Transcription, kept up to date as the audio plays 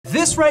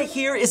This right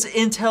here is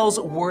Intel's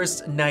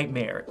worst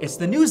nightmare. It's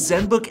the new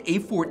Zenbook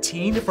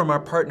A14 from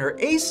our partner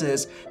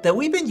ASUS that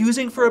we've been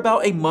using for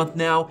about a month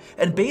now,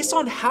 and based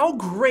on how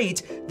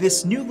great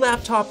this new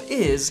laptop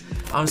is,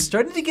 I'm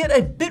starting to get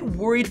a bit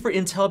worried for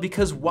Intel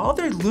because while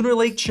their Lunar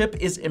Lake chip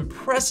is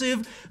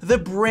impressive, the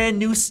brand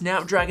new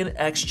Snapdragon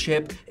X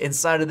chip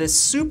inside of this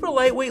super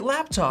lightweight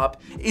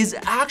laptop is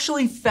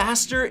actually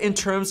faster in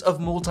terms of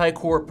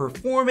multi-core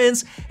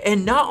performance,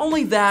 and not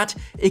only that,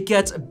 it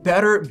gets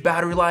better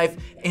battery life,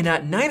 and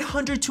at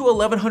 $900 to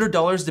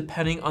 $1,100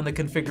 depending on the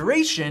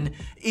configuration,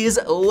 is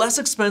less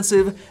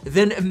expensive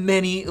than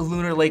many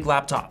Lunar Lake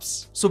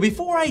laptops. So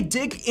before I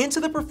dig into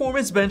the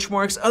performance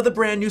benchmarks of the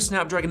brand new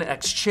Snapdragon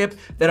X chip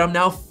that I'm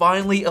now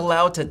finally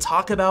allowed to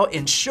talk about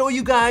and show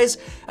you guys,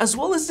 as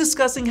well as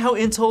discussing how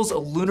Intel's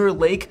Lunar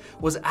Lake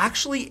was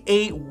actually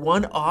a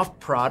one-off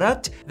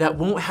product that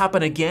won't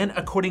happen again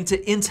according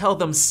to Intel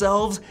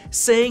themselves,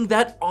 saying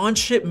that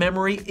on-chip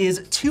memory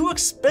is too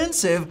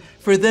expensive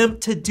for them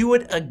to do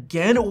it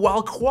again,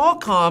 while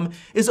Qualcomm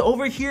is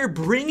over here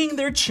bringing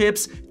their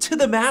chips to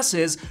the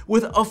masses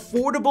with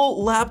affordable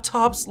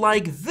laptops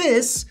like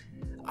this.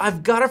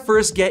 I've gotta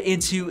first get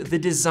into the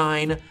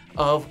design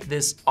of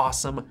this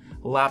awesome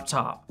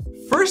laptop.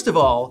 First of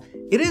all,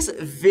 it is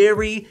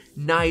very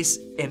nice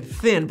and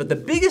thin, but the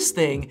biggest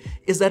thing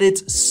is that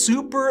it's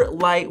super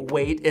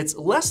lightweight. It's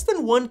less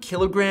than 1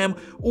 kilogram,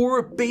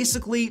 or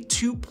basically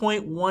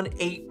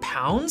 2.18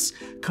 pounds,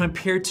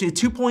 compared to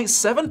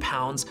 2.7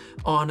 pounds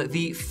on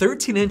the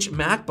 13-inch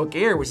MacBook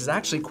Air, which is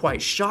actually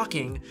quite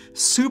shocking.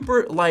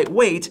 Super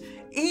lightweight,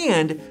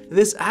 and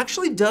this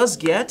actually does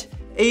get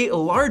a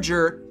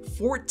larger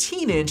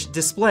 14-inch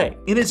display.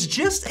 And it's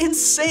just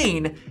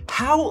insane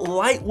how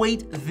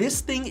lightweight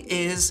this thing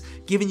is,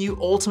 giving you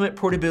ultimate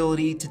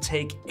portability to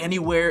take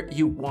anywhere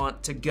you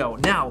want to go.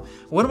 Now,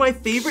 one of my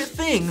favorite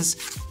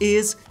things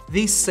is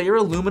the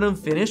Ceraluminum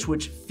finish,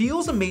 which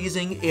feels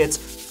amazing. It's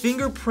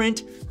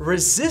fingerprint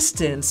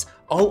resistance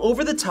all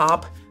over the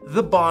top,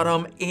 the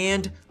bottom,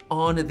 and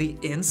on the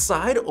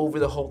inside over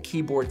the whole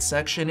keyboard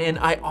section, and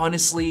I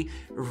honestly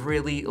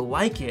really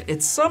like it.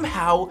 It's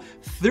somehow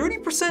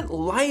 30%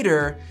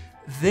 lighter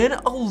than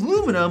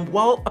aluminum,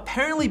 while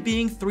apparently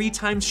being 3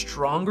 times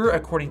stronger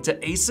according to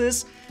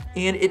ASUS,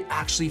 and it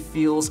actually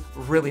feels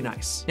really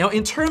nice. Now,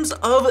 in terms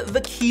of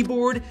the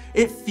keyboard,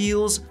 it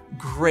feels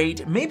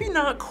great. Maybe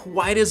not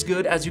quite as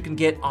good as you can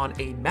get on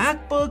a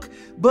MacBook,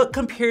 but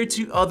compared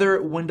to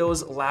other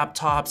Windows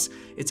laptops,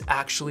 it's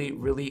actually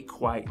really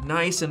quite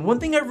nice. And one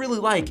thing I really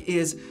like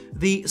is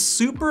the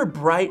super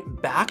bright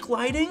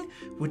backlighting,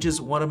 which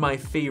is one of my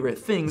favorite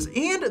things.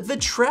 And the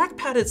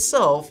trackpad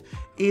itself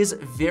is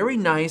very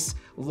nice,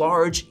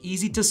 large,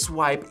 easy to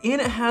swipe, and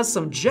it has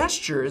some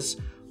gestures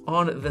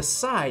on the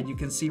side. You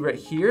can see right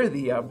here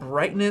the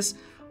brightness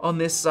on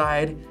this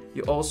side.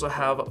 You also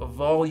have a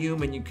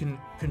volume, and you can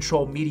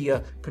control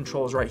media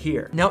controls right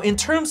here. Now, in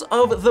terms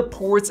of the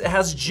ports, it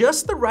has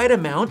just the right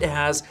amount. It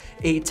has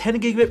a 10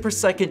 gigabit per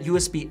second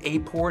USB-A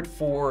port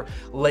for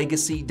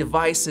legacy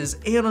devices,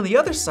 and on the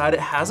other side, it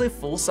has a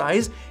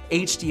full-size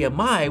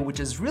HDMI, which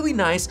is really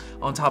nice,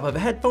 on top of a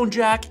headphone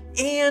jack,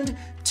 and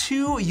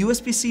 2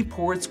 USB-C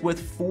ports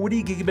with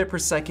 40 gigabit per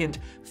second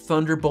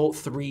Thunderbolt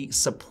 3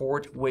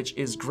 support, which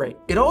is great.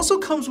 It also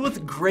comes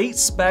with great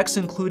specs,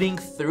 including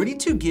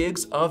 32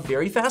 gigs of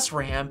very fast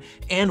RAM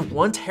and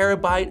 1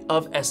 terabyte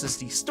of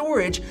SSD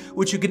storage,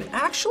 which you can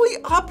actually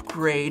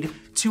upgrade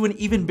to an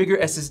even bigger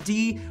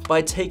SSD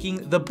by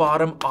taking the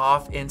bottom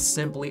off and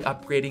simply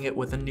upgrading it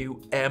with a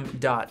new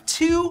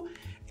M.2.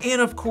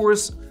 And of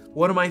course,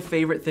 one of my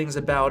favorite things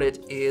about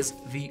it is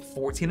the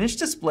 14-inch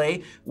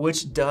display,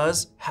 which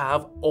does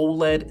have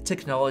OLED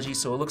technology,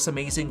 so it looks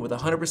amazing with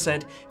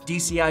 100%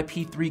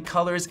 DCI-P3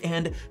 colors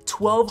and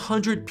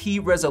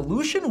 1200p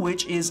resolution,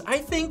 which is, I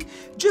think,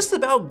 just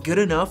about good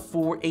enough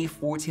for a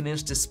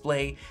 14-inch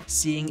display,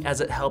 seeing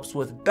as it helps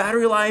with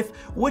battery life,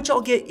 which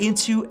I'll get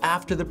into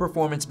after the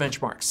performance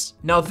benchmarks.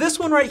 Now, this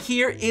one right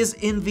here is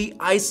in the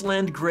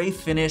Iceland gray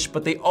finish,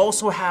 but they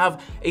also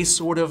have a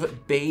sort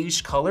of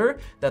beige color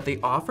that they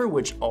offer,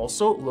 which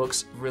also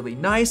looks really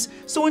nice.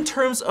 So in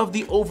terms of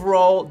the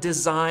overall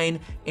design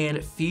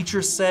and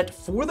feature set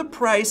for the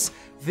price,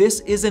 this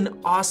is an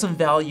awesome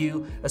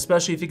value,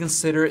 especially if you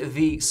consider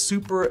the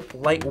super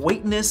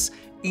lightweightness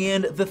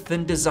and the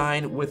thin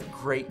design with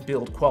great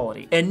build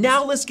quality. And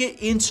now let's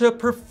get into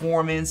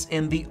performance.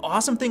 And the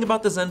awesome thing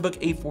about the Zenbook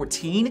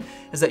A14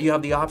 is that you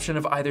have the option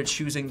of either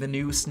choosing the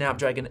new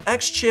Snapdragon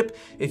X chip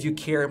if you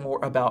care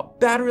more about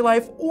battery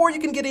life, or you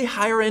can get a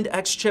higher end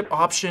X chip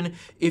option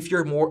if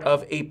you're more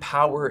of a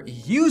power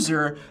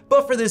user.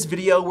 But for this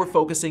video, we're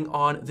focusing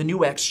on the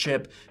new X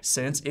chip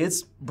since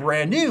it's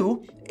brand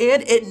new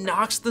and it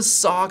knocks the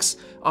socks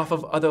off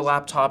of other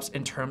laptops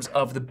in terms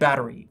of the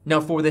battery.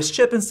 Now, for this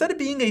chip, instead of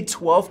being a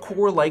 12 12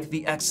 core like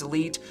the X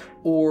Elite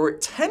or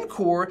 10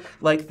 core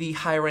like the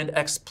higher end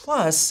X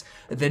Plus,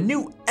 the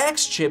new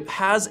X chip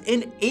has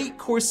an 8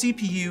 core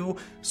CPU,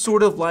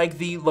 sort of like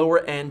the lower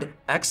end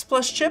X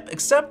Plus chip,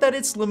 except that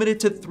it's limited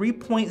to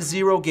 3.0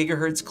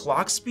 gigahertz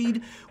clock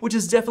speed, which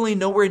is definitely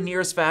nowhere near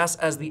as fast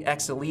as the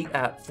X Elite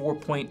at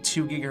 4.2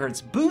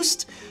 gigahertz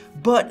boost.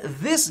 But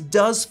this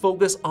does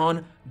focus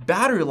on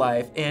battery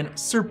life, and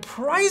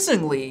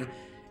surprisingly,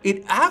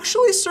 it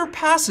actually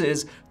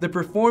surpasses the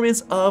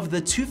performance of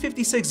the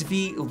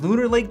 256V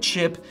Lunar Lake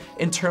chip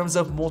in terms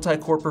of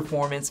multi-core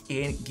performance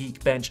in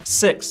Geekbench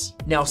 6.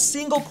 Now,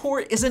 single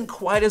core isn't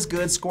quite as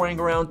good, scoring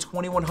around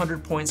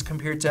 2100 points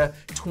compared to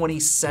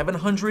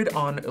 2700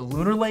 on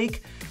Lunar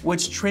Lake,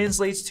 which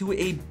translates to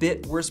a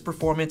bit worse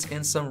performance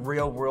in some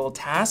real-world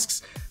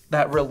tasks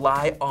that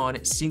rely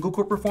on single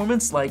core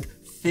performance like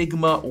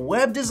Figma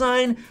web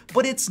design,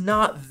 but it's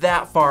not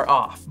that far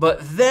off. But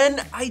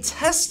then I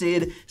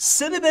tested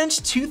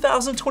Cinebench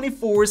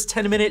 2024's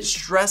 10-minute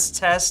stress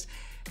test,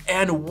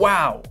 and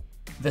wow,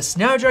 the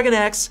Snapdragon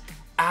X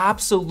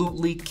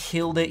absolutely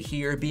killed it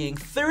here, being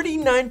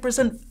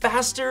 39%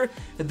 faster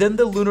than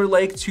the Lunar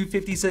Lake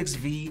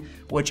 256V,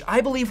 which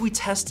I believe we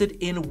tested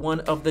in one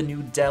of the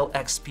new Dell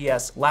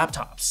XPS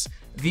laptops.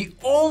 The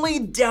only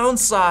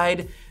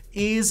downside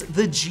is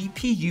the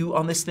GPU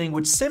on this thing,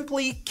 which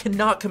simply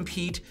cannot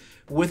compete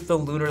with the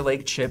Lunar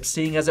Lake chip,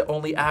 seeing as it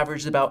only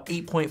averaged about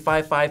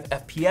 8.55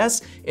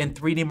 FPS in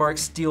 3D Mark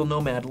Steel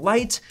Nomad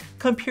Lite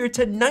compared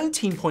to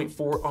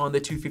 19.4 on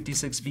the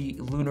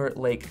 256V Lunar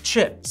Lake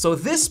chip. So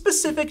this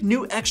specific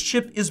new X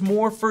chip is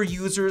more for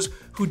users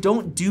who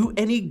don't do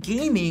any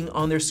gaming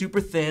on their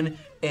super thin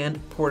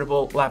and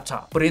portable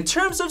laptop. But in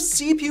terms of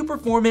CPU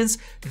performance,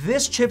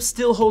 this chip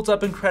still holds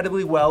up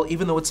incredibly well,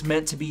 even though it's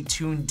meant to be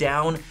tuned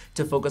down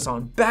to focus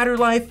on battery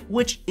life,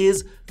 which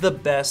is the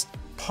best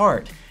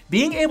part.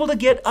 Being able to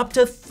get up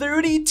to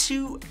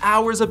 32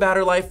 hours of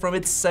battery life from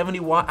its 70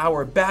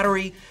 watt-hour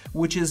battery,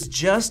 which is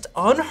just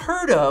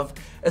unheard of,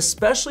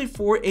 especially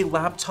for a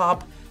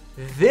laptop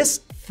this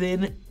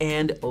thin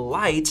and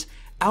light,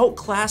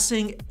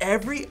 outclassing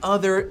every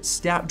other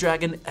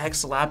Snapdragon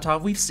X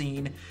laptop we've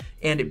seen,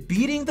 and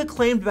beating the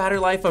claimed battery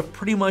life of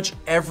pretty much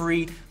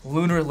every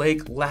Lunar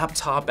Lake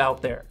laptop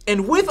out there.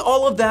 And with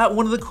all of that,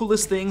 one of the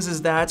coolest things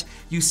is that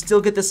you still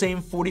get the same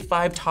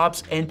 45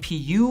 TOPS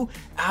NPU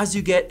as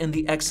you get in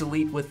the X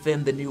Elite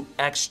within the new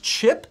X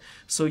chip,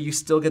 so you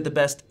still get the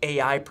best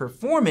AI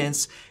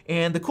performance.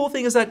 And the cool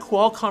thing is that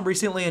Qualcomm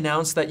recently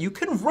announced that you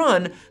can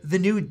run the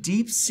new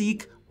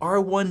DeepSeek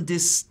R1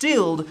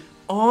 distilled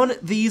on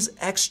these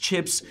X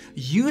chips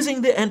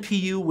using the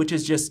NPU, which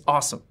is just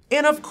awesome.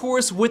 And of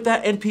course, with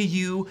that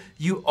NPU,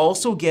 you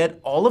also get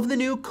all of the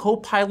new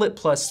Copilot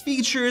Plus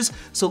features,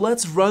 so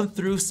let's run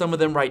through some of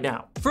them right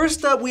now.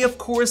 First up, we of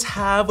course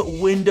have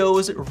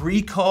Windows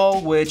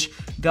Recall, which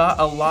got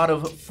a lot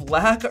of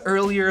flack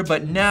earlier,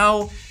 but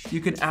now you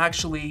can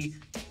actually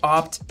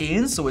opt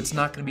in, so it's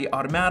not gonna be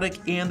automatic,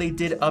 and they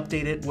did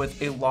update it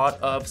with a lot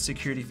of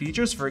security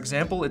features. For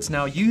example, it's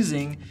now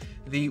using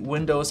the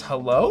Windows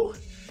Hello,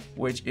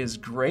 which is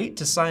great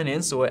to sign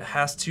in, so it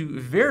has to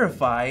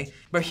verify.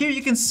 But here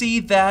you can see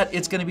that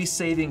it's gonna be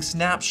saving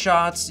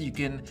snapshots. You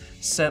can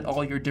set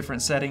all your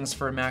different settings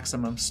for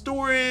maximum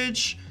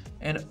storage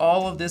and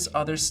all of this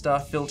other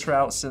stuff, filter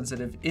out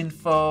sensitive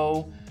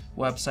info,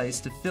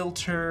 websites to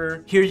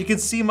filter. Here you can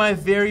see my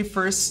very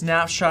first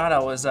snapshot. I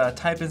was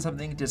typing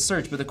something to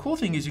search, but the cool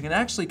thing is you can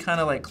actually kind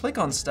of like click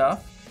on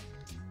stuff,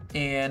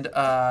 and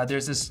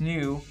there's this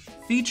new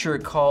feature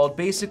called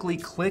basically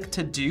click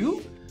to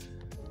do.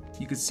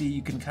 You can see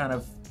you can kind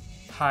of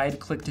hide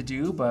click to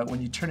do, but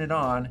when you turn it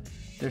on,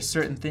 there's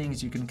certain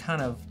things you can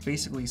kind of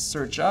basically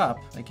search up.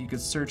 Like you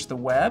could search the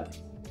web.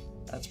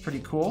 That's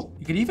pretty cool.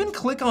 You could even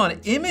click on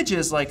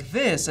images like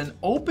this and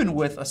open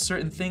with a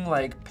certain thing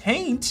like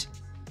Paint.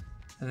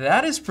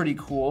 That is pretty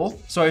cool.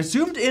 So I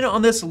zoomed in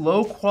on this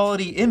low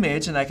quality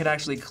image and I could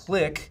actually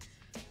click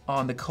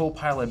on the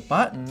Copilot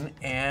button,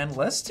 and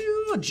let's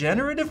do a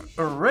generative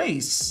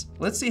erase.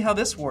 Let's see how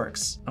this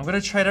works. I'm gonna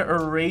try to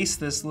erase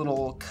this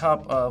little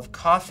cup of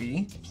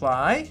coffee.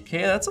 Apply.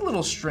 Okay, that's a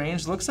little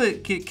strange. Looks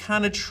like it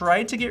kind of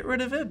tried to get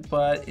rid of it,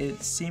 but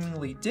it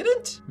seemingly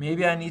didn't.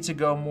 Maybe I need to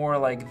go more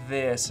like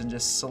this and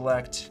just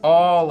select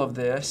all of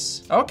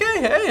this. Okay,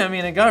 hey, I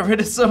mean, it got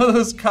rid of some of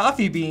those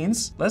coffee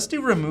beans. Let's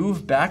do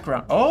remove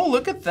background. Oh,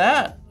 look at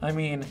that. I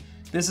mean,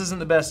 this isn't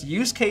the best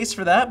use case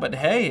for that, but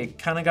hey, it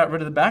kind of got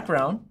rid of the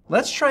background.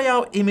 Let's try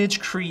out Image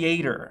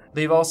Creator.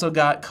 They've also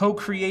got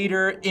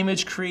Co-Creator,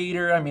 Image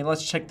Creator. I mean,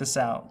 let's check this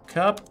out.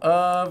 Cup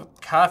of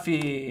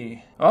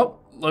coffee. Oh,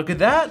 look at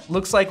that.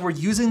 Looks like we're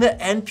using the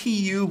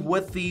NPU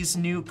with these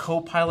new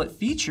Copilot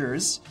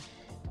features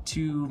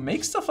to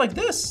make stuff like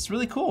this. It's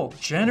really cool.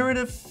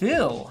 Generative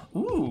fill.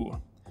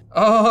 Ooh.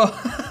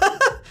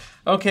 Oh,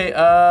 okay,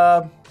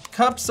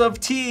 cups of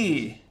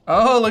tea.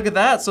 Oh, look at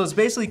that. So it's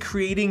basically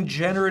creating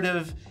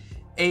generative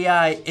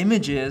AI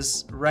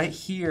images right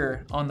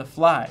here on the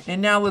fly.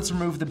 And now let's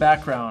remove the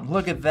background.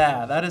 Look at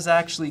that. That is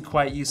actually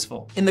quite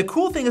useful. And the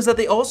cool thing is that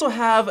they also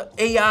have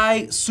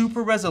AI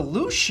super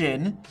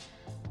resolution.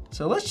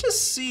 So let's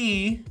just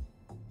see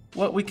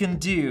what we can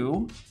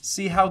do.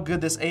 See how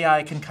good this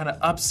AI can kind of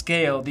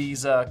upscale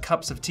these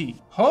cups of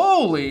tea.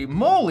 Holy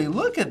moly,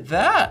 look at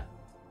that.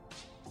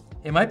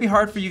 It might be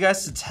hard for you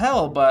guys to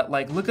tell, but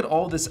like, look at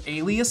all this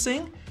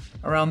aliasing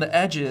around the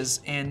edges,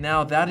 and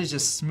now that is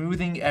just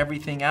smoothing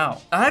everything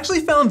out. I actually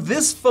found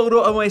this photo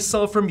of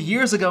myself from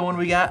years ago when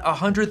we got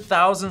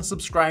 100,000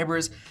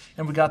 subscribers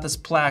and we got this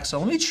plaque. So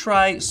let me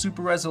try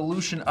super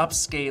resolution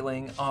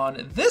upscaling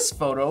on this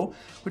photo,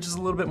 which is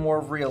a little bit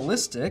more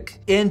realistic.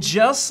 And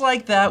just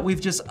like that,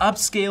 we've just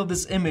upscaled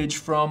this image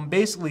from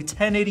basically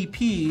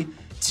 1080p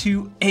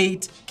to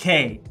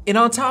 8K. And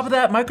on top of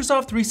that,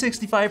 Microsoft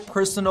 365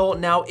 Personal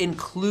now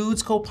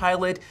includes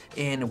Copilot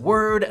in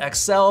Word,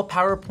 Excel,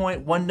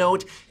 PowerPoint,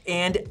 OneNote,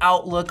 and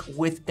Outlook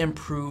with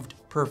improved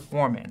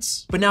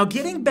performance. But now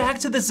getting back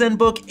to the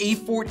Zenbook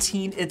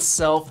A14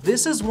 itself,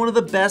 this is one of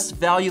the best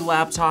value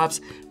laptops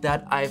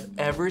that I've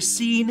ever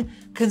seen,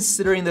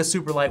 considering the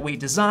super lightweight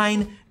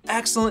design,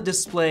 excellent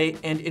display,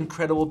 and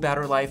incredible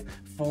battery life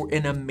for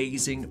an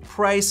amazing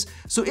price.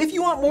 So if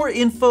you want more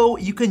info,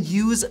 you can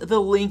use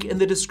the link in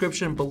the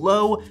description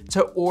below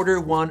to order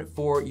one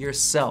for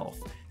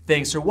yourself.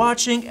 Thanks for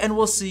watching, and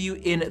we'll see you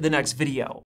in the next video.